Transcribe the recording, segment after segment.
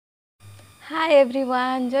Hi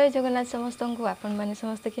everyone जय जगन्नाथ समस्त को आपण मैंने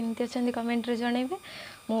समस्त केमती अच्छा कमेंट रे जनइबे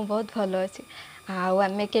मु बहुत भल अच्छी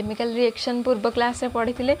आम केमिकल रिएक्शन पूर्व क्लास रे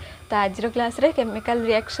पढ़ी तो आज क्लास रे केमिकल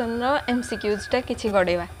रिएक्शन रो एमसीक्यूजटा किछि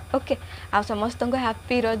गड़ेवा ओके आ समस्त को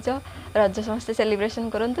हैप्पी रज रज समस्त सेलिब्रेशन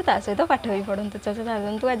करंतु ता सहित पाठ भी पढ़ंतु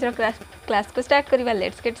चलतु आज क्लास को स्टार्ट करवा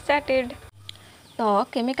लेट्स गेट स्टार्टेड। तो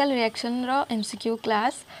केमिकल रिएक्शन रो एमसीक्यू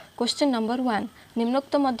क्लास क्वेश्चन नंबर 1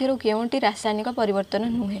 निम्नोक्त मध्यरु केउंटी रासायनिक परिवर्तन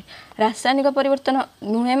नुहे रासायनिक परिवर्तन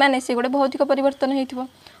नुहे माने से गोटे भौतिक परिवर्तन हेतिबो।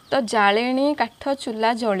 तो जाळेनी काठ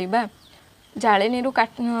चूल्हा जळिबा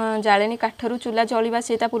जाळेनी काठरू चूल्हा जळिबा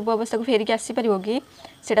सेता पूर्व अवस्था को फेरिक आसी परिबो कि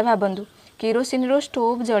सेटा भाबंतु। केरोसिन रो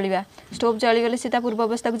स्टोव जळिगले सेता पूर्व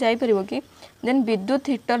अवस्था को जाई परिबो कि। देन विद्युत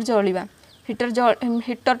हीटर जळिबा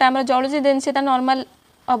हीटरटा हमर जळुची देन सेता नॉर्मल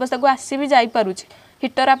अवस्था को आसी भी जाई पारुची।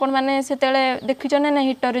 हीटर आपण माने सेतेले देखिछ ना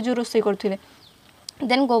हीटर रे जो रोसई करथिले।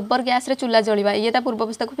 देन गोबर गैस रे चूल्हा जळिबा ये ता पूर्व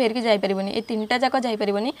अवस्था को फेर के जाई परिबनी ए तीनटा जाक जाई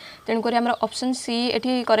परिबनी तेन करी हमर ऑप्शन सी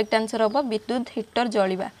एठी करेक्ट आंसर होबो विद्युत heater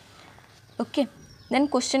जळिबा okay. Then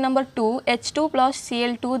question number 2 H2 +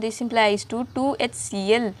 Cl2 this implies to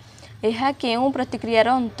 2HCl यह केउ प्रतिक्रियार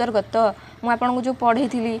अंतर्गत मु आपन को जो पढ़ी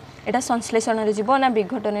थी एटा संश्लेषण रे जीवो ना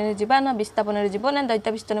विघटन रे जीवो ना विस्थापन रे जीवो ना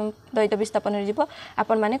द्वैत विस्थापन रे जीवो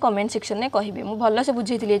आपन माने कमेंट सेक्शन में कहिबे मु भलो से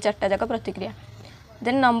बुझेइथिली ए चारटा जाक प्रतिक्रिया।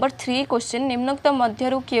 देन नंबर 3 क्वेश्चन निम्नोक्त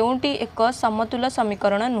मध्यरु केउंटी एक समतुल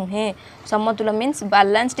समीकरण नुहे समतुल मीन्स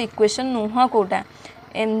बैलेंस्ड इक्वेशन नुह Kota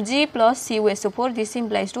Mg + CuSO4 this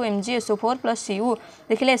implies to MgSO4 + Cu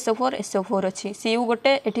देखिले SO4 अच्छी Cu गोटे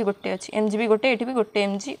एठी गोटे अच्छी Mg भी गोटे एठी भी गोटे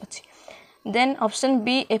Mg अच्छी। Then option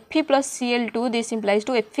B Fe + Cl2 this implies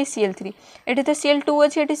to FeCl3 एठी तो Cl2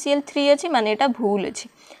 अच्छी एठी Cl3 अच्छी माने एटा भूल अच्छी।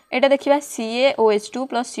 एटा देखिबा CaOH2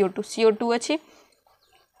 + CO2 अच्छी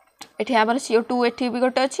एठी हमर CO2 एठी भी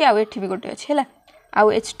गोटे अच्छी आ एठी भी गोटे अच्छी हैला आ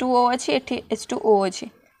H2O अच्छी एठी H2O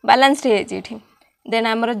अच्छी बैलेंस्ड है एठी। देन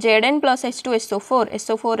आमर Zn +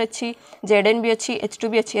 H2SO4 अच्छी Zn भी अच्छी H2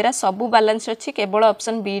 भी अच्छी एरा सबू बैलेंस्ड अच्छी केवल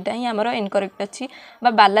ऑप्शन बी टा ही आमर इनकरेक्ट अच्छी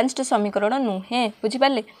बा बैलेंस्ड समीकरण नुहे बुझी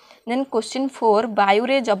पाले। देन क्वेश्चन 4 वायु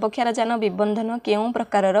रे जबक्षारजान विबंधन केउ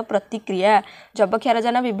प्रकार प्रतिक्रिया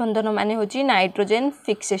जबक्षारजान विबंधन माने होची नाइट्रोजन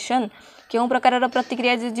फिक्सेशन केउ प्रकार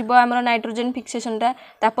प्रतिक्रिया जीव आमर नाइट्रोजन फिक्सेशनटा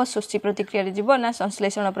ताप शोषी प्रतिक्रिया रे जीव ना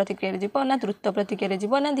संश्लेषण प्रतिक्रिया रे जीव ना द्रुत प्रतिक्रिया रे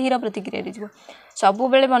जीव ना धीर प्रतिक्रिया रे जीव सबु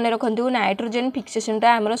बेले मन रखंतु नाइट्रोजन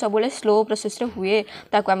फिक्सेशनटा आमर सब बेले स्लो प्रोसेस रे हुए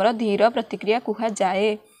ताको आमर धीर प्रतिक्रिया कुहा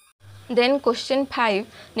जाए। देन क्वेश्चन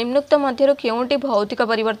 5 निम्नोक्त मध्यरु केउंटी भौतिक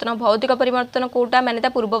परिवर्तन कोटा माने ता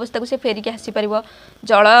पूर्व अवस्था को से फेरिक आसी परिबो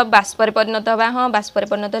जल बाष्प रे परिणत होबा हां बाष्प रे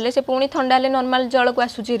परिणत होले से पुणी ठंडा ले नॉर्मल जल को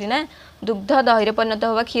आसुची रि ना दुग्ध दही रे परिणत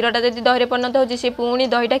होबा क्षीरटा जदी दही रे परिणत हो जे से पुणी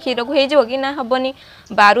दहीटा क्षीर को हे जबो कि ना हबनी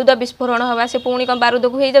बारूद विस्फोरण होबा से पुणी कोन बारूद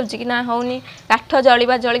को हे जाउची कि ना होनी काठ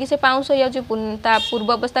जळी कि से पाउंस हो जाउची ता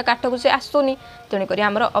पूर्व अवस्था काठ को से आसुनी तेणी करी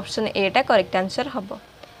हमर ऑप्शन ए टा करेक्ट आंसर हबो।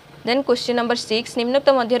 देन क्वेश्चन नंबर 6 निम्नोक्त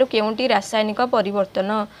मध्यरु केउंटी रासायनिक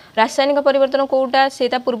परिवर्तन कोटा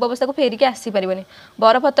सेता पूर्व अवस्था को फेरिके आसी परिबनी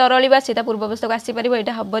बरफ तरलिबा सेता पूर्व अवस्था को आसी परिबो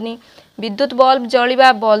एटा हबनी विद्युत बल्ब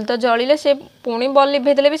जळिबा बल्ब तो जळिले से पुणी बल्ब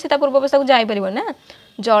लिभे देले भी सेता पूर्व अवस्था को जाई परिबो ना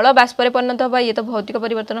जल बाष्प रे परिणत होबा ये तो भौतिक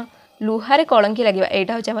परिवर्तन लुहारे कलंकी लागिबा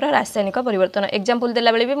एटा होचे हमर रासायनिक परिवर्तन एग्जांपल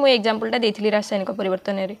देला बेले भी मु एग्जांपलटा देथिली रासायनिक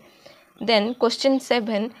परिवर्तन रे। Then question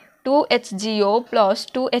 7 2HGO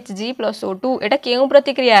 + 2Hg + O2 एटा केउ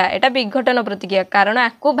प्रतिक्रिया एटा विघटन प्रतिक्रिया कारण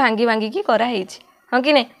आकु भांगी की करा हेछि हां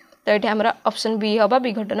कि नै तो एटा हमरा ऑप्शन बी होबा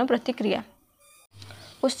विघटन प्रतिक्रिया।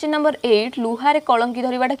 क्वेश्चन नंबर 8 लुहारे कलंकी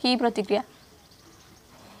धरिबाटा की प्रतिक्रिया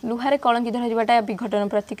लुहारे कलंकी धरिबाटा विघटन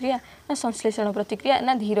प्रतिक्रिया ना संश्लेषण प्रतिक्रिया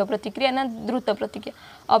ना धीर प्रतिक्रिया ना द्रुत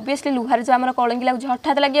प्रतिक्रिया ऑब्वियसली लुहारे जो हमर कलंकी लागु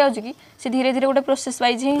हठात लागि आउची कि से धीरे धीरे गोटे प्रोसेस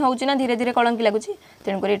वाइज ही होउची ना धीरे धीरे कलंकी लागुची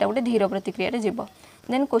तेन करी एटा गोटे धीर प्रतिक्रिया रे जीवो।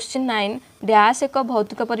 देन क्वेश्चन 9 डैश एक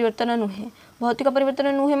भौतिक परिवर्तन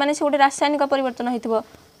नुहे माने से गोटे रासायनिक परिवर्तन हेतिबो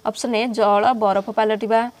ऑप्शन ए जल बरफ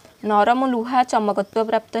पलटिबा नरम लुहा चमकत्व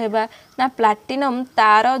प्राप्त हेबा ना प्लाटिनम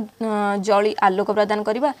तार जली आलोक प्रदान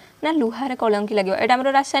करिबा ना लुहारे कलंकी लागिबा एटा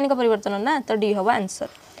हमर रासायनिक परिवर्तन ना तो डी होबा आंसर।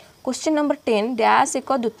 क्वेश्चन नंबर 10 डैश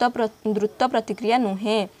एक द्रुत प्रतिक्रिया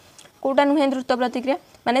नुहे कोटा नुहे द्रुत प्रतिक्रिया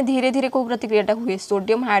माने धीरे धीरे को प्रतिक्रियाटा हुए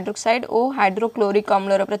सोडियम हाइड्रोक्साइड और हाइड्रोक्लोरिक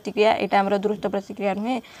अम्लर प्रतिक्रिया एटा हमर द्रुत प्रतिक्रिया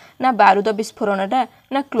नुहे ना बारूद विस्फोरणटा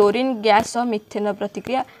ना क्लोरीन गैस मिथेन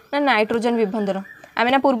प्रतिक्रिया ना नाइट्रोजन विबंधन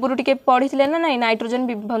आमे ना पूर्वरु टिके पढिथिले ना नाही नाइट्रोजन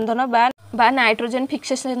विबंधन बा नाइट्रोजन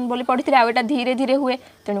फिक्सेशन बोली पढिथिले आ एटा धीरे धीरे हुए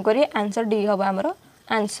तेनु करी आंसर डी होबा हमर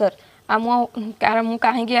आंसर। मु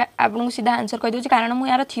कहीं आपको सीधा आंसर कहीदे कारण मुझे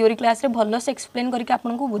यार थियोरी क्लास रे भल से एक्सप्लेन करके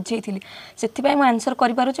आपको बुझे से मुझे आंसर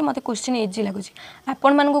करें मत क्वेश्चन इजी लगुच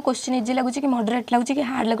आपण मानक क्वेश्चन इजी लगुच कि मॉडरेट लगुच कि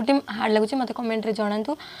हार्ड लगुच मत कमेंट रे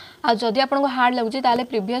जणातु आदि आपको हार्ड लगुच ताले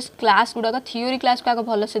प्रीवियस क्लास गुड़ाक थियोरी क्लास को आगे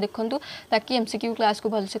भल से देखूँ ताकि MCQ क्लास को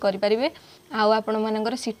भल से करेंगे आपण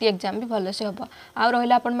मानकर सिटी एग्जाम भी भल से हम आउ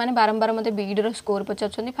रहा आपण मैंने बारंबार मत B.Ed score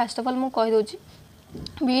Pachar first of all मुझे कहीदे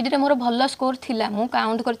बीईडी रे मोर भल स्कोर थिला मु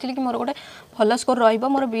काउंट करथिली कि मोर गोटे भल स्कोर रहइबो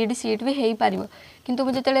मोर बीईडी सीट भी हेई पारिबो किंतु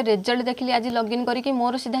मु जेतेले रिजल्ट देखली आज लॉगिन करी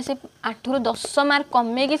मोर सीधा से 8 रु 10 मार्क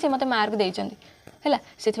कमे कि से मते मार्क देइचंदी है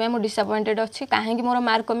से मो डिसअपॉइंटेड अच्छी कहीं मो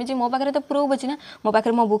मार्क कमी मो पाखे तो प्रूफ अच्छी ना मो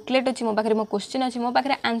पाखे मो बुकलेट अच्छी मो पाखे मो क्वेश्चन अच्छी मो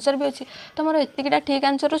पाखे आंसर भी अच्छी तो मोर एतिकटा ठीक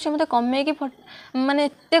आंसर से मत कमे कि माने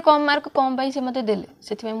एते कम मार्क कम पाई से मते देले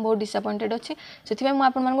से बहुत डिसअपॉइंटेड अच्छी से मुझे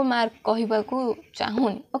आपको मार्क कहवाकू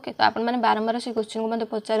चाहूनी ओके तो आपने बारंबार से क्वेश्चन को मत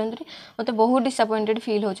पचारती मत बहुत डिसअपॉइंटेड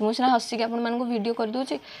फील हो मुझे हसिक वीडियो कर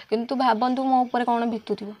दूसरी किंतु भावतु मो ऊपर कौन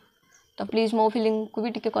बीतुव तो प्लीज मो फिलिंग को भी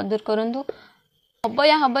टिके कदर करूँ हम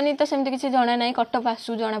या हेनी तो सेमती किसी जना ना कटअप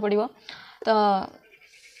आसू जना पड़ो तो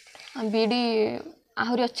बीडी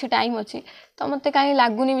आहरी अच्छी टाइम अच्छी तो मत कहीं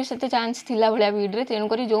लगुनि भी से चांस थिला भाया बीड्रे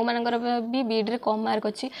तेणुक जो मानकर भी बीड्रे कम मार्क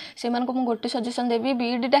अच्छी से मुझे गोटे सजेसन देवी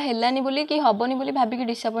बीडीटा हेलानी बोली कि हेनी बोली भाविक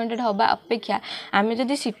डिसअपॉइंटेड हवा अपेक्षा आम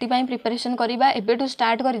जब सिटी प्रिपरेशन करवा एबेठू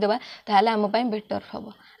स्टार्ट करदे ताहले आम बेटर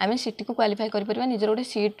हम आम सिटी को क्वालिफाई कर निजर गोटे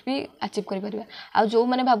सीट भी अचीव कर आ जो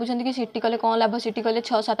मैंने भावुं कि सिटी कले कौन लाभ सिटी कले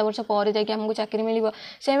 6-7 वर्ष पर जाकि चाकरी मिल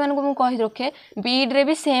से मुझे रखे बीड्रे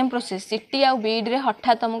भी सेम प्रोसेस सिटी आ बीड्रे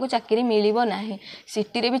हठात तुमको चाकरी मिल ना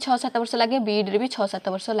सिटी भी 6-7 वर्ष लगे बीड्रे भी 6-7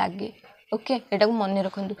 वर्ष लगे ओके एटा को मन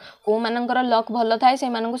रखु कौ मानकर लक भल थाए से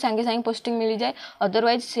सांगे सांगे पोस्टिंग मिल जाए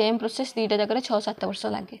अदरवाइज सेम प्रोसेस दुईटा जगह 6-7 वर्ष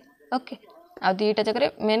लगे ओके आ दुईटा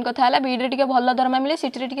जगह मेन कथा है बीड्रे टी भल दरमा मिले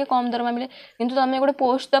सिटी टी कम दरमा मिले किंतु तुम गोटे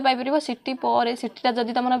पोस्ट तो पाइपर सिटी पर सिटीटा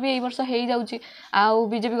जदि तुम भी वर्ष हो जाऊँगी आउ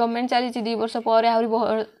बीजेपी गवर्नमेंट चली 2 वर्ष पर आहरी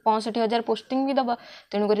 65,000 पोस्टिंग भी दब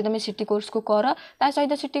तेणुक तुम सिटी कोर्स को कर ता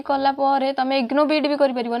सहित सिटी कलापर तुम इग्नो बीड भी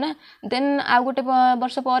कर ना देन आउ गोटे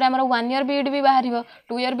वर्ष पर आम 1 ईयर बीड भी बाहर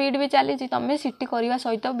 2 ईयर बीड भी चली तुम सिटी करवा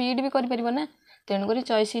सहित बीड भी कर ना तेणुक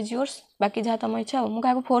चॉइस इज योर्स बाकी जहाँ तुम इच्छा हो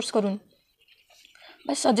मुझे फोर्स करूँ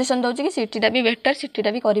बस सजेसन दूसरी कि सिटीटा भी बेटर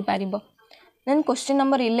सिटीटा भी कर देन क्वेश्चन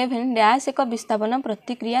नंबर 11 डैश एक विस्थापन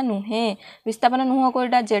प्रतिक्रिया नुहे विस्थापन नुह को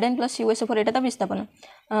यहाँ ZN + CuSO4 यहाँ तो विस्थापन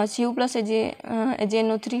Cu +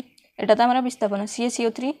 AgNO3 यहाँ तो आम विस्थापन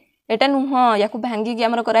CaCO3 यहाँ नुह या भांगिकी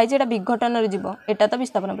आम कराई विघटन जीव यहाँ तो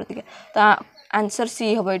विस्थापन प्रतिक्रिया तो आंसर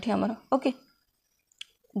सी हम ये आमर okay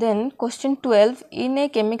then question 12 in a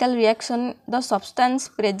chemical reaction the substance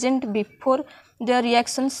present before the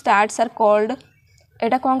reaction starts are called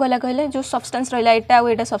एटा कौन कहला कहले जो सब्सटेंस रहा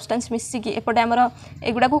यहाँ सब्सटेंस मिसिकी एपटे आमर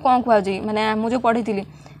एगुड़ा को कौन कहुच्छे माने मुझे पढ़ी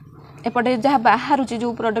एपटे जहाँ बाहर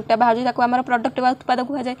जो प्रोडक्टा बाहर आम प्रोडक्ट बा उत्पाद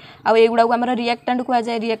कहुए आउगुड़ा को आम रिएक्टेंट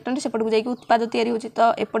कहुए रिएक्टेंट सेपट को जाकि उत्पाद तैयारी होची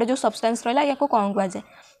तो एपटे जो सब्सटेंस रहा या कौन कहुए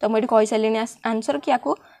तो मुझे कही सारे आंसर कि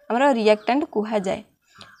आम रिएक्टेंट कहुए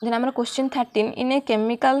देन आम question 13 in a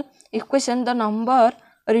chemical equation the number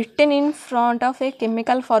retain in front of a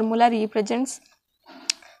chemical formula represents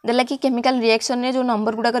देला कि केमिकल रिएक्शन ने जो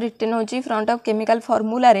नंबर गुड़ाक रिटेन होची फ्रंट ऑफ केमिकल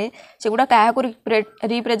फॉर्मूला रे से गुड़ा क्या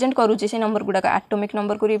रिप्रेजेंट करूची से नंबर गुड़ाक एटॉमिक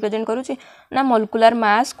नंबर को रिप्रेजेंट करूची ना मॉलिक्यूलर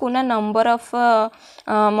मास को ना नंबर ऑफ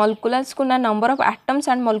मॉलिक्यूल्स को ना number of atoms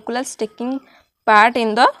and molecules taking part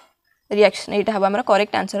in the reaction यहाँ हम आम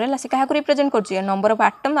करेक्ट आंसर है क्या रिप्रेजेंट कर number of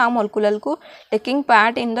atom uh molecule को taking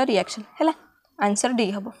part in the reaction है आंसर डी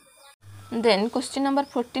हम देन क्वेश्चन नंबर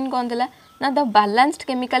 14 कौन देला ना the balanced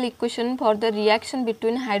chemical equation for the reaction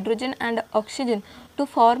between hydrogen and oxygen to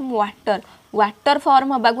form water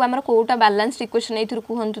form हवा को आमर कोटा बैलेंस्ड इक्वेशन ये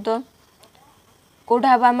कहतु तो कोटा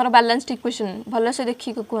हवा आमर बैलेंस्ड इक्वेशन भल से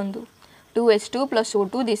देखिए कहतु 2H2 +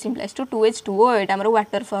 O2 this implies to 2H2O ये आमर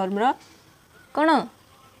वाटर फॉर्म रो कौन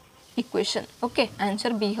इक्वेशन ओके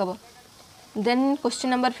आंसर बी हम then question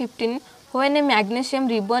number 15 when a magnesium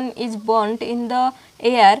ribbon is burnt in the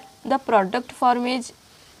air the product form is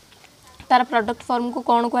तार प्रोडक्ट फॉर्म को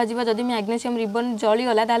कौन कह जदि मैग्नेशियम रिबन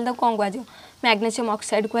जलीगला ताल कौन कह मैग्नेशियम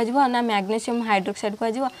ऑक्साइड कह ना मैग्नेशियम हाइड्रोक्साइड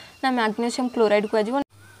कह ना मैग्नेशियम क्लोराइड कह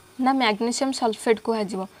ना मैग्नेशियम सल्फेट कह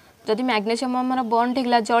जदि मैग्नेशियम आमर बर्न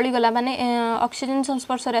होगा जलीगला माने ऑक्सीजन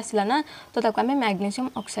संस्पर्श आसला ना तो ताको आमे मैग्नेशियम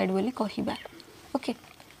ऑक्साइड बोली कहिबा okay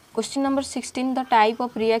question number 16 the type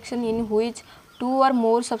of reaction in which 2 or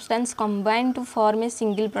more substance combine to form a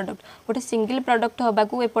single product गोटे सिंगल प्रोडक्ट हवा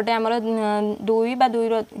को एपटे आमर 2 बा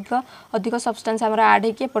 2 अधिक सब्सटेंस आमर ऐड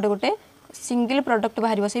होके एपटे गोटे सिंगल प्रोडक्ट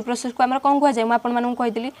बाहर से प्रोसेस को आमर कौन कहुए मुझे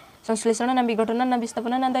कही संश्लेषण ना विघटन ना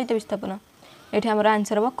विस्थापन ना द्वैत विस्थापन ये आमर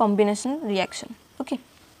आंसर हम combination reaction okay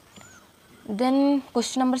Then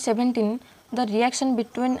question number 17, the reaction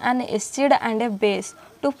between an acid and a base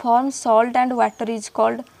to form salt and water is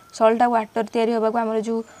called, salt and water तैयारी होगा आमर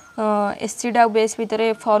जो एसिड आ बेस भितर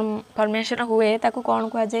फॉर्मेशन हुए ताको कौन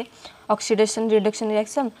कह जाए, ऑक्सीडेशन रिडक्शन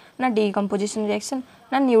रिएक्शन ना डिकम्पोजिशन रिएक्शन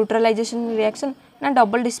ना न्यूट्रलाइजेशन रिएक्शन ना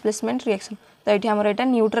डबल डिस्प्लेसमेंट रिएक्शन। तो ये आमर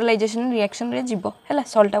यहाँ न्यूट्रलाइजेशन रिएक्शन रे जीवो है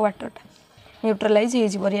सॉल्ट आ वाटर न्यूट्रलाइज हो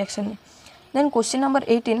जीवो रिएक्शन में। Then question number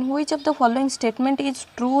 18, which of the following statement is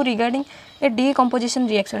true regarding a decomposition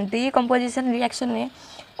reaction? Decomposition reaction में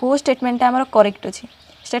को statement आमर correct अच्छी।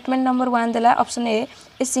 Statement number 1 देला option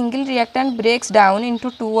A single reactant breaks down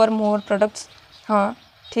into 2 or more products। हाँ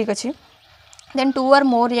ठीक अच्छी। Then 2 or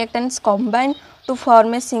more reactants combine to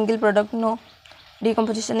form a single product। No,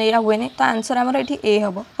 decomposition या हुए नहीं, तो आंसर आमर ये A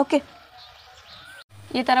हबो। ओके,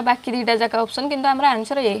 ये तारा बाकी दीटा जाका ऑप्शन किंतु आमर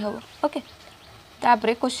आंसर A हबो। ओके,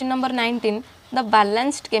 तापरे question number 19, the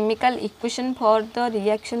balanced chemical equation for the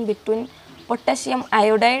reaction between potassium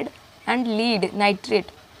iodide and lead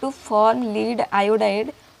nitrate to form lead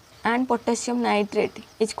iodide and potassium nitrate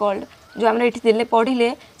is called. जो आम ये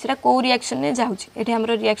पढ़ले से कौ रिएक्शन में जाऊँगी, ये आम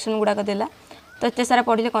रिएक्शन गुड़ाक देला, तो एत सारा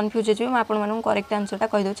पढ़ले कन्फ्यूज हो मुझे आपको करेक्ट आंसरटा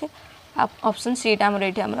कहीदे। ऑप्शन सी टा आम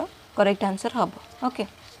ये करेक्ट आंसर हम। ओके,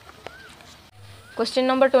 क्वेश्चन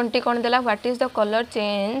नंबर 20 कौन देला, what is the colour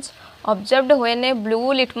change observed when a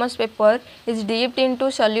blue litmus paper is dipped into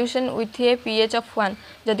solution with a pH of 1।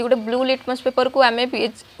 जदि गोटे ब्लू लिटमस पेपर को आम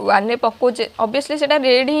pH 1 रे पकाउे ऑब्वियसली से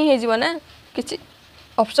रेड ही हो ना, किसी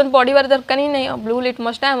ऑप्शन पढ़ार दरकार ही नहीं, ब्लू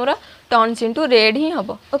लिटमसटा आमर टर्न्स इनटू रेड ही हम।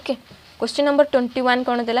 ओके, क्वेश्चन नंबर 21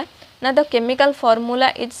 कौन देला ना, the chemical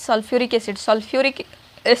formula is sulphuric acid. Sulphuric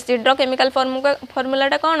acid row chemical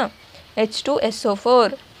फॉर्मूलाटा कौन,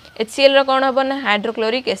 H2SO4। HCl रो कौन हम ना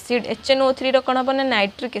हाइड्रोक्लोरिक एसिड। HNO3 रो कौन हम ना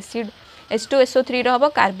नाइट्रिक एसिड। H2SO3 रो हम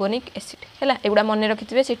कार्बोनिक एसिड है। एगुड़ा मन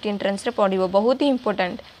रखिथे सीटी एंट्रेंस रे पड़ो, बहुत ही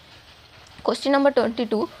important. Question number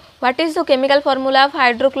 22, what is the chemical formula of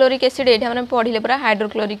hydrochloric acid. ये हम पढ़ले पूरा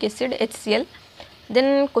hydrochloric acid HCl।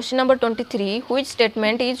 Then question number 23, which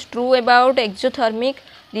statement is true about exothermic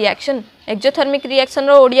reaction. Exothermic reaction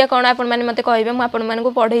रो ओडिया कौन आपण माने मते कहबे, मु आपण माने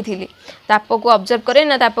को पढ़ाई थी। ताप को ऑब्जर्व करे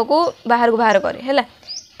ना ताप को बाहर करे है,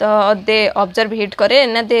 तो दे ऑब्जर्व हीट करे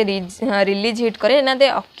ना दे रिलीज हीट करे ना दे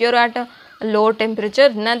ऑक्योर एट लो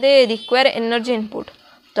टेम्परेचर ना दे रिक्वायर एनर्जी इनपुट।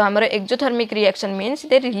 तो आमर exothermic reaction means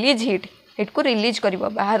they release heat को रिलीज करिवो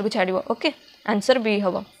बाहर को छाड़िवो। ओके, आंसर बी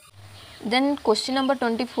हबो। Then question number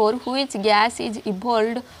 24, which gas is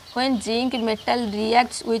evolved when zinc metal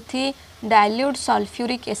reacts with dilute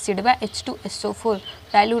sulphuric acid बा H2SO4।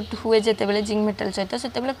 Dilute हुए जेते बेले जिंक मेटल सहित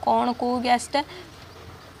सेते बेले कौन को गैसटा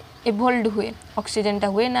इवॉल्व हुए, ऑक्सीजनटा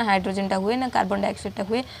हुए ना हाइड्रोजनटा हुए ना कार्बन डाइऑक्साइडटा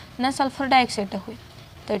हुए ना सल्फर डाइऑक्साइडटा हुए।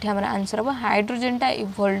 तो ये हमारा आंसर हम हाइड्रोजनटा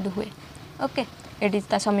इवॉल्व हुए। ओके,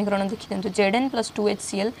 ये समीकरण देखी दिखाँ, Zn +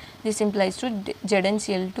 2HCl this implies to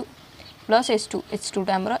ZnCl2 + H2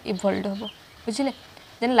 टा आमर इवॉल्व हम, बुझे।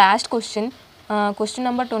 Then last question, question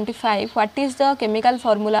number 25, what is the chemical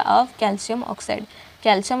formula of calcium oxide.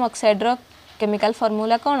 Calcium oxide row chemical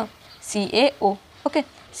formula कौन, CaO। ओके,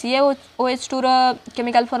 CaOH2 रो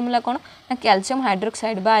chemical formula कौन ना calcium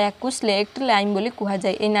hydroxide बा या slaked lime बोली कह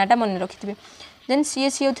जाए, ये नाटा मन रखिथे। देन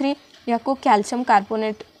CaCO3 या कैल्शियम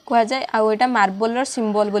कार्बोनेट कह जाए, आउ एटा मार्बल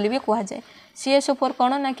सिंबल बोली भी कह जाए। CaSO4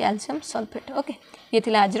 कौन ना कैल्शियम सल्फेट। ओके, ये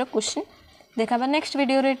थिला आज क्वेश्चन, देखा नेक्स्ट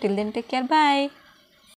वीडियो रे। Till then take care, bye.